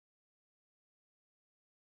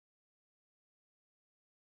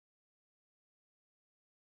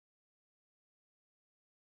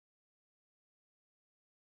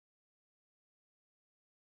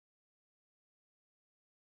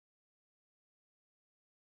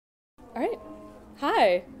All right.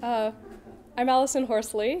 Hi, I'm Allison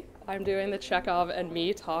Horsley. I'm doing the Chekhov and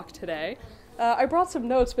Me talk today. I brought some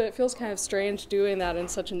notes, but it feels kind of strange doing that in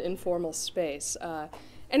such an informal space.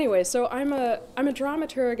 Anyway, so I'm a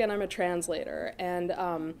dramaturg and I'm a translator,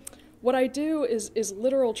 and what I do is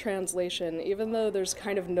literal translation, even though there's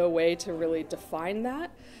kind of no way to really define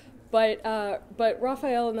that. But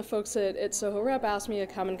Raphael and the folks at Soho Rep asked me to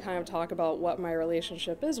come and kind of talk about what my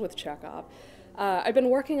relationship is with Chekhov. I've been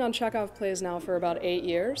working on Chekhov plays now for about 8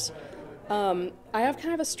 years. I have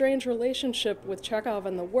kind of a strange relationship with Chekhov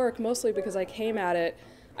and the work, mostly because I came at it.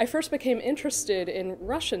 I first became interested in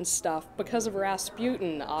Russian stuff because of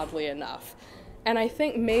Rasputin, oddly enough. And I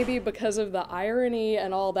think maybe because of the irony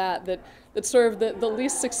and all that, that sort of the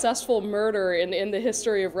least successful murder in the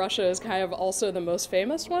history of Russia is kind of also the most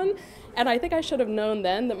famous one. And I think I should have known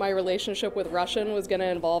then that my relationship with Russian was going to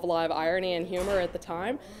involve a lot of irony and humor at the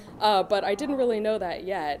time. But I didn't really know that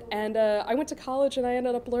yet. And I went to college and I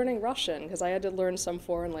ended up learning Russian because I had to learn some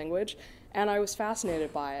foreign language. And I was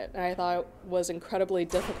fascinated by it. And I thought it was incredibly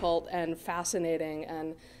difficult and fascinating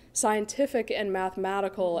and scientific and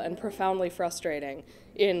mathematical and profoundly frustrating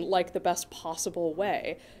in like the best possible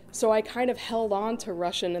way. So I kind of held on to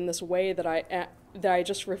Russian in this way that I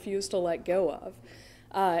just refused to let go of.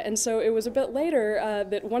 And so it was a bit later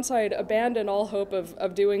that once I'd abandoned all hope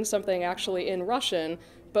of doing something actually in Russian,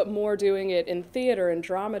 but more doing it in theater and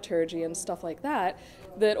dramaturgy and stuff like that,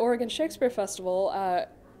 that Oregon Shakespeare Festival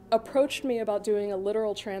approached me about doing a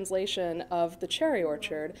literal translation of The Cherry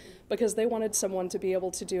Orchard because they wanted someone to be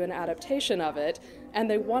able to do an adaptation of it, and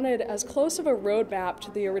they wanted as close of a roadmap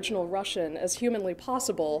to the original Russian as humanly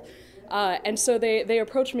possible. And so they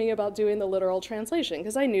approached me about doing the literal translation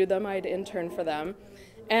because I knew them, I'd interned for them.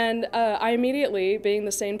 And I immediately, being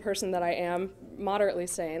the sane person that I am, moderately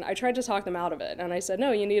sane, I tried to talk them out of it. And I said,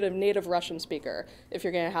 no, you need a native Russian speaker if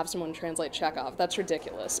you're going to have someone translate Chekhov. That's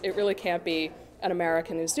ridiculous. It really can't be an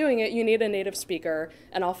American who's doing it. You need a native speaker,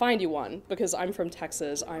 and I'll find you one, because I'm from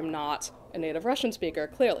Texas. I'm not a native Russian speaker,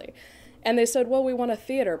 clearly. And they said, well, we want a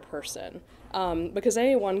theater person, because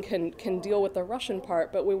anyone can deal with the Russian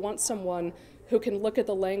part, but we want someone who can look at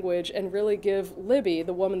the language and really give Libby,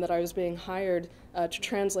 the woman that I was being hired to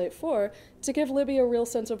translate for, to give Libby a real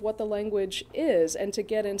sense of what the language is and to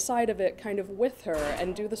get inside of it kind of with her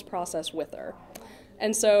and do this process with her.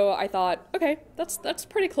 And so I thought, okay, that's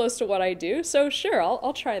pretty close to what I do, so sure,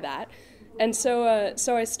 I'll try that. And so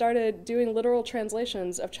I started doing literal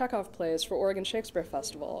translations of Chekhov plays for Oregon Shakespeare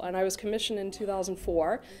Festival, and I was commissioned in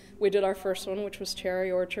 2004. We did our first one, which was Cherry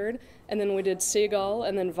Orchard, and then we did Seagull,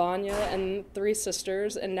 and then Vanya, and Three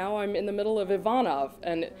Sisters, and now I'm in the middle of Ivanov,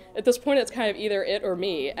 and at this point it's kind of either it or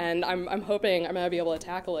me, and I'm hoping I'm going to be able to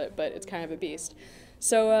tackle it, but it's kind of a beast.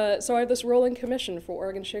 So I have this rolling commission for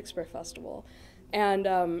Oregon Shakespeare Festival.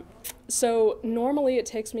 And so normally it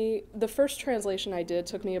takes me, the first translation I did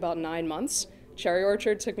took me about 9 months. Cherry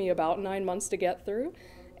Orchard took me about 9 months to get through.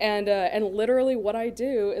 And literally what I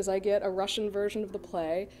do is I get a Russian version of the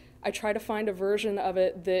play. I try to find a version of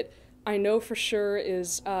it that I know for sure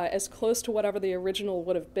is as close to whatever the original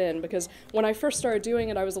would have been, because when I first started doing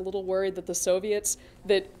it, I was a little worried that the Soviets,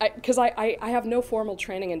 because I have no formal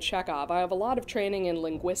training in Chekhov. I have a lot of training in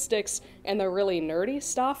linguistics and the really nerdy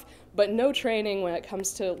stuff, but no training when it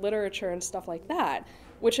comes to literature and stuff like that,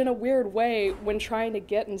 which in a weird way, when trying to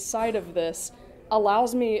get inside of this,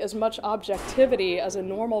 allows me as much objectivity as a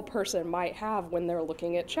normal person might have when they're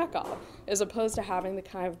looking at Chekhov, as opposed to having the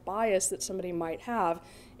kind of bias that somebody might have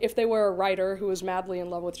if they were a writer who was madly in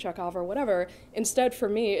love with Chekhov or whatever. Instead, for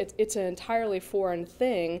me, it's an entirely foreign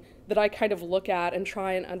thing that I kind of look at and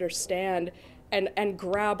try and understand and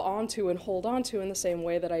grab onto and hold onto in the same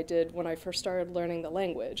way that I did when I first started learning the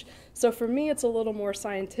language. So for me, it's a little more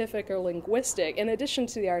scientific or linguistic, in addition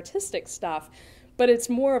to the artistic stuff, but it's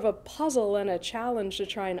more of a puzzle and a challenge to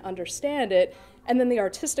try and understand it, and then the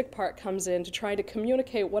artistic part comes in to try to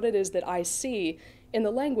communicate what it is that I see in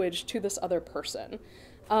the language to this other person.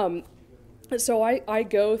 So I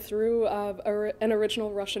go through an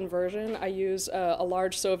original Russian version. I use a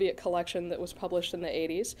large Soviet collection that was published in the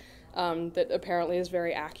 80s that apparently is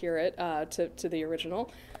very accurate to the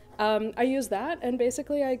original. I use that, and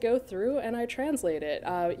basically I go through and I translate it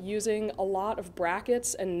using a lot of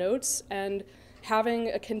brackets and notes and having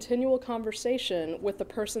a continual conversation with the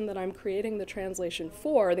person that I'm creating the translation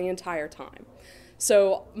for the entire time.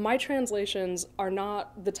 So my translations are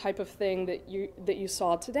not the type of thing that you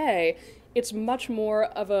saw today. It's much more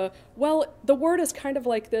of a, well, the word is kind of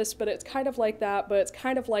like this, but it's kind of like that, but it's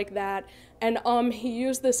kind of like that, and he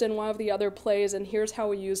used this in one of the other plays, and here's how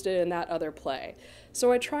he used it in that other play.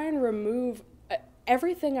 So I try and remove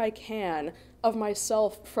everything I can of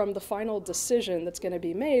myself from the final decision that's going to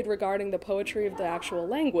be made regarding the poetry of the actual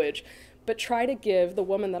language, but try to give the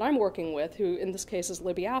woman that I'm working with, who in this case is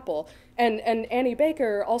Libby Apple, and Annie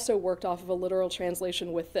Baker also worked off of a literal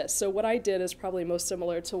translation with this. So what I did is probably most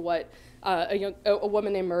similar to what a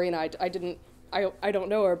woman named Marina, I don't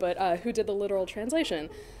know her, but who did the literal translation.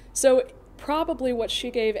 So probably what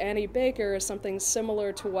she gave Annie Baker is something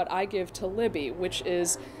similar to what I give to Libby, which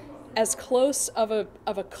is as close of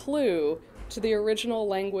a clue to the original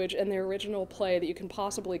language and the original play that you can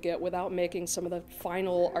possibly get without making some of the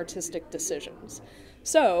final artistic decisions.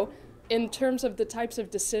 So, in terms of the types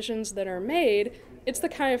of decisions that are made, it's the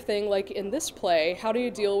kind of thing like in this play, how do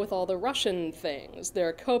you deal with all the Russian things? There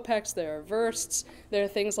are kopecks, there are versts, there are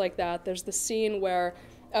things like that. There's the scene where,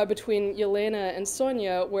 between Yelena and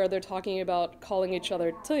Sonia, where they're talking about calling each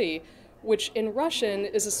other ty, which in Russian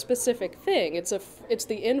is a specific thing. It's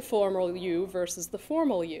the informal you versus the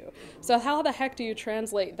formal you. So how the heck do you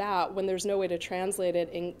translate that when there's no way to translate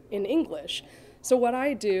it in English? So what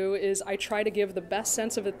I do is I try to give the best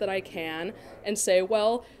sense of it that I can and say,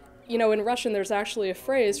 well, you know, in Russian there's actually a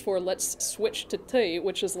phrase for let's switch to ty,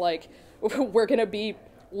 which is like, we're going to be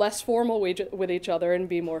less formal with each other and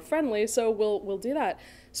be more friendly, so we'll do that.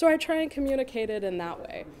 So I try and communicate it in that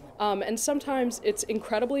way. And sometimes it's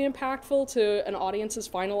incredibly impactful to an audience's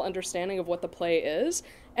final understanding of what the play is,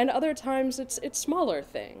 and other times it's smaller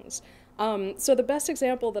things. So the best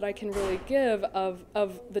example that I can really give of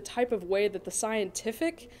the type of way that the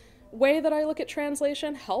scientific way that I look at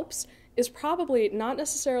translation helps is probably not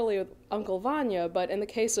necessarily with Uncle Vanya, but in the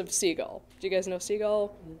case of Seagull. Do you guys know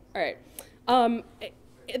Seagull? All right.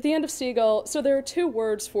 At the end of Seagull, so there are two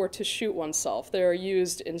words for to shoot oneself that are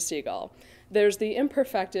used in Seagull. There's the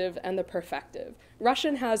imperfective and the perfective.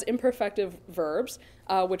 Russian has imperfective verbs,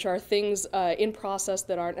 which are things in process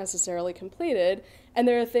that aren't necessarily completed, and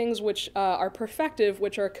there are things which are perfective,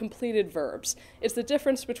 which are completed verbs. It's the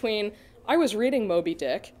difference between, I was reading Moby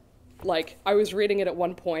Dick, like I was reading it at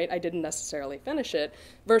one point, I didn't necessarily finish it,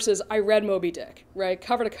 versus I read Moby Dick, right?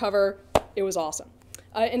 Cover to cover, it was awesome.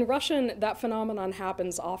 In Russian, that phenomenon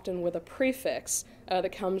happens often with a prefix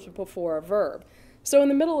that comes before a verb. So in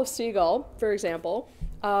the middle of Seagull, for example,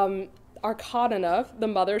 Arkadina, the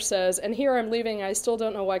mother, says, and here I'm leaving, I still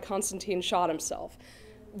don't know why Konstantin shot himself.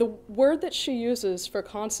 The word that she uses for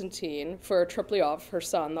Konstantin, for Treplyov, her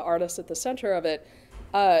son, the artist at the center of it,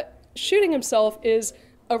 shooting himself is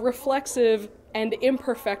a reflexive and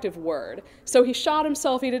imperfective word. So he shot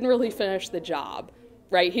himself, he didn't really finish the job,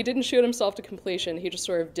 right? He didn't shoot himself to completion, he just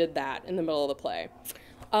sort of did that in the middle of the play.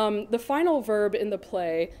 The final verb in the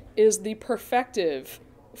play is the perfective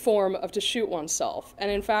form of to shoot oneself. And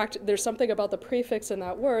in fact, there's something about the prefix in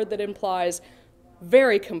that word that implies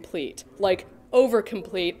very complete, like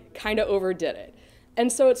over-complete, kind of overdid it. And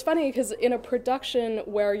so it's funny because in a production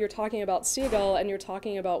where you're talking about Seagull and you're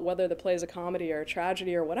talking about whether the play is a comedy or a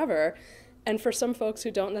tragedy or whatever, and for some folks who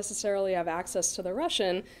don't necessarily have access to the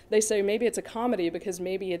Russian, they say maybe it's a comedy because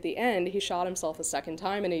maybe at the end he shot himself a second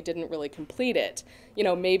time and he didn't really complete it. You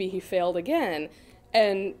know, maybe he failed again.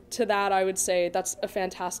 And to that I would say that's a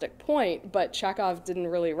fantastic point, but Chekhov didn't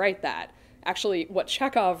really write that. Actually, what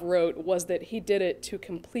Chekhov wrote was that he did it to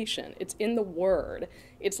completion. It's in the word.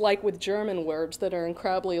 It's like with German words that are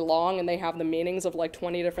incredibly long and they have the meanings of like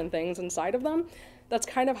 20 different things inside of them. That's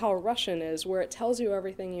kind of how Russian is, where it tells you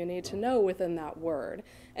everything you need to know within that word.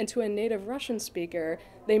 And to a native Russian speaker,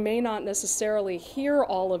 they may not necessarily hear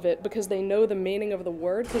all of it because they know the meaning of the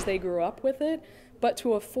word because they grew up with it, but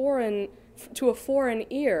to a foreign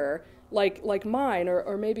ear, like mine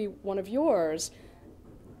or maybe one of yours,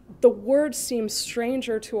 the word seems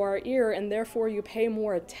stranger to our ear, and therefore you pay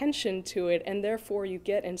more attention to it, and therefore you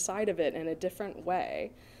get inside of it in a different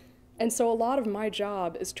way. And so a lot of my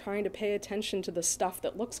job is trying to pay attention to the stuff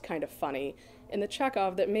that looks kind of funny in the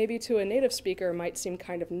Chekhov that maybe to a native speaker might seem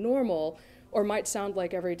kind of normal or might sound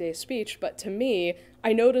like everyday speech, but to me,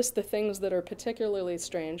 I notice the things that are particularly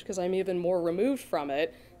strange because I'm even more removed from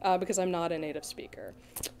it because I'm not a native speaker.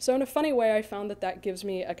 So in a funny way, I found that gives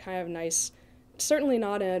me a kind of nice, certainly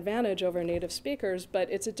not an advantage over native speakers, but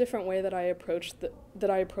it's a different way that I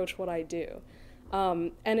approach what I do.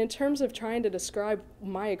 And in terms of trying to describe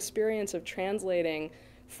my experience of translating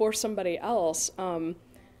for somebody else,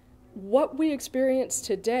 what we experience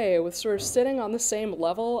today with sort of sitting on the same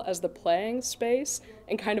level as the playing space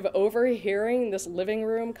and kind of overhearing this living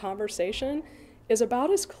room conversation is about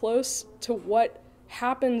as close to what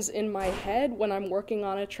happens in my head when I'm working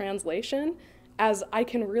on a translation as I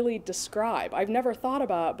can really describe. I've never thought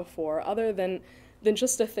about it before other than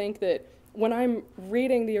just to think that when I'm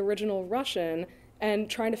reading the original Russian and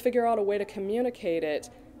trying to figure out a way to communicate it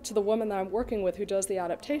to the woman that I'm working with who does the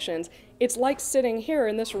adaptations. It's like sitting here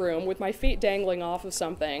in this room with my feet dangling off of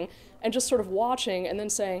something and just sort of watching and then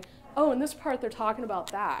saying, oh, in this part they're talking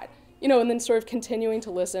about that. You know, and then sort of continuing to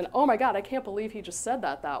listen. Oh my God, I can't believe he just said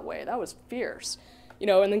that way. That was fierce. You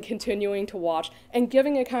know, and then continuing to watch and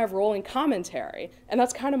giving a kind of rolling commentary. And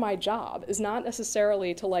that's kind of my job, is not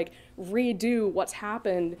necessarily to like redo what's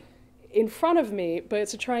happened in front of me, but it's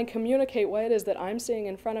to try and communicate what it is that I'm seeing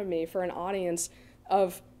in front of me for an audience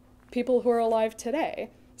of people who are alive today.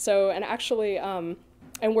 So, and actually, and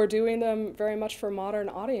we're doing them very much for modern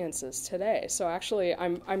audiences today. So actually,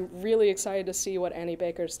 I'm really excited to see what Annie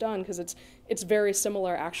Baker's done, because it's very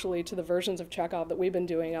similar actually to the versions of Chekhov that we've been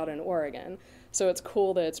doing out in Oregon. So it's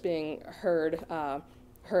cool that it's being heard,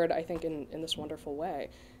 I think, in this wonderful way.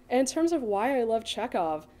 And in terms of why I love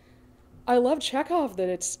Chekhov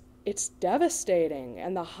that it's devastating,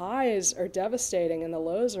 and the highs are devastating, and the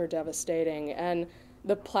lows are devastating, and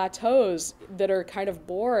the plateaus that are kind of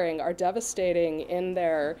boring are devastating in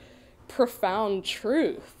their profound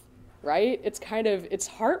truth, right? It's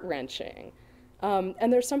heart-wrenching.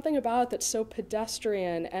 And there's something about it that's so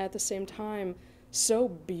pedestrian and at the same time so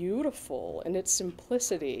beautiful in its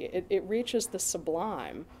simplicity. It reaches the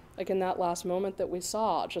sublime, like in that last moment that we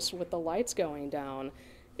saw, just with the lights going down.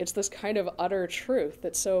 It's this kind of utter truth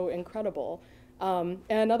that's so incredible. And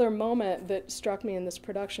another moment that struck me in this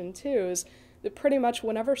production too is that pretty much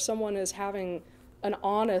whenever someone is having an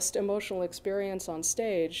honest emotional experience on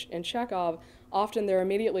stage in Chekhov, often they're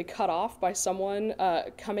immediately cut off by someone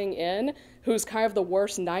coming in who's kind of the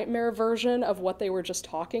worst nightmare version of what they were just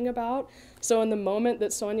talking about. So in the moment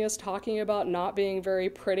that Sonia's talking about not being very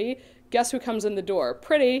pretty, guess who comes in the door?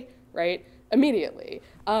 Pretty, right? Immediately.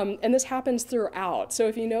 And this happens throughout. So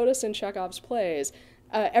if you notice in Chekhov's plays,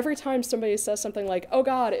 every time somebody says something like, oh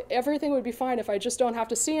God, everything would be fine if I just don't have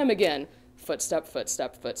to see him again, footstep,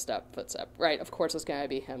 footstep, footstep, footstep, right? Of course it's going to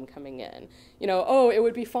be him coming in. You know, oh, it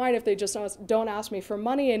would be fine if they just don't ask me for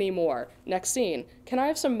money anymore. Next scene, can I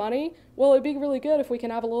have some money? Well, it'd be really good if we can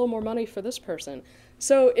have a little more money for this person.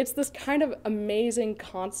 So it's this kind of amazing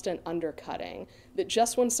constant undercutting that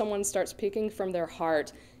just when someone starts speaking from their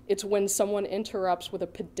heart, it's when someone interrupts with a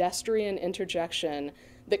pedestrian interjection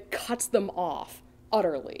that cuts them off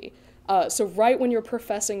utterly. So right when you're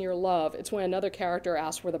professing your love, it's when another character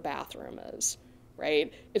asks where the bathroom is,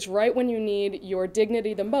 right? It's right when you need your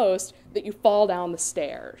dignity the most that you fall down the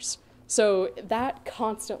stairs. So that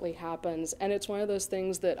constantly happens, and it's one of those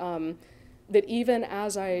things that that even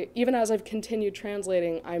as I've continued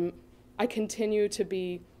translating, I continue to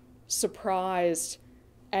be surprised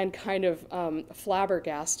and kind of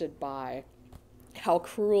flabbergasted by how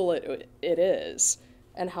cruel it is,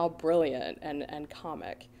 and how brilliant and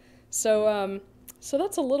comic. So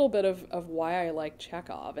that's a little bit of why I like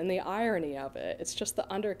Chekhov, and the irony of it. It's just the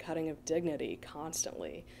undercutting of dignity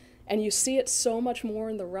constantly. And you see it so much more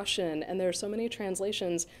in the Russian, and there are so many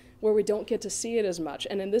translations where we don't get to see it as much.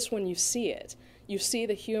 And in this one, you see it. You see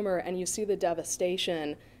the humor, and you see the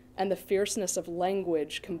devastation, and the fierceness of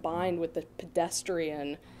language combined with the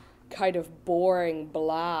pedestrian kind of boring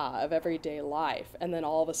blah of everyday life. And then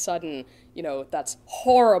all of a sudden, you know, that's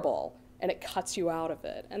horrible. And it cuts you out of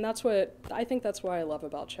it. And that's I think that's what I love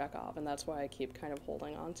about Chekhov, and that's why I keep kind of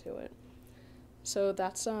holding on to it. So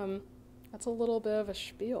that's a little bit of a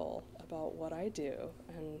spiel about what I do,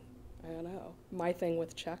 and I don't know, my thing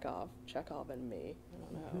with Chekhov and me, I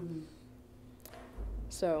don't know. Mm-hmm.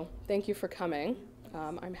 So thank you for coming.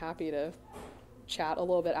 I'm happy to chat a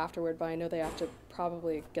little bit afterward, but I know they have to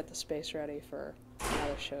probably get the space ready for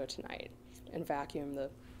another show tonight and vacuum the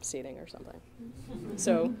seating or something.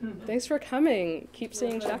 So thanks for coming. Keep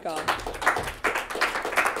seeing Chekhov.